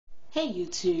Hey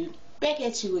YouTube, back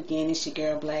at you again. It's your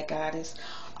girl Black Goddess.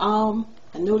 I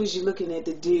noticed you're looking at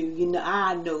the do. You know,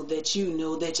 I know that you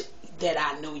know that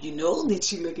I know you know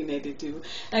that you're looking at the do.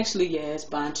 Actually, yeah, it's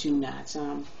bantu knots.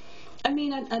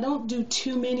 I don't do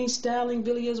too many styling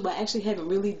videos, but I actually haven't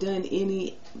really done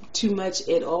any too much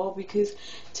at all because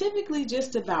typically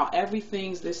just about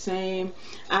everything's the same.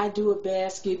 I do a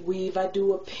basket weave, I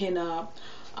do a pin-up.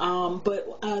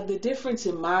 But the difference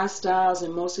in my styles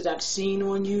and most that I've seen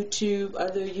on YouTube,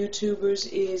 other YouTubers,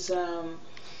 is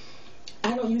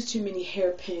I don't use too many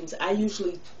hairpins. I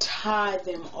usually tie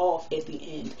them off at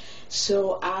the end.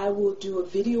 So I will do a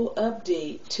video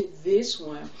update to this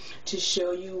one to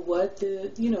show you what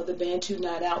the bantu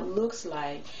knot out looks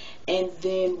like. And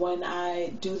then when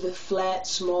I do the flat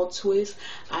small twist,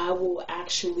 I will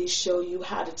actually show you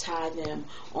how to tie them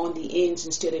on the ends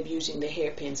instead of using the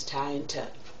hairpins tie and tuck.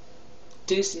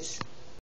 Deuces.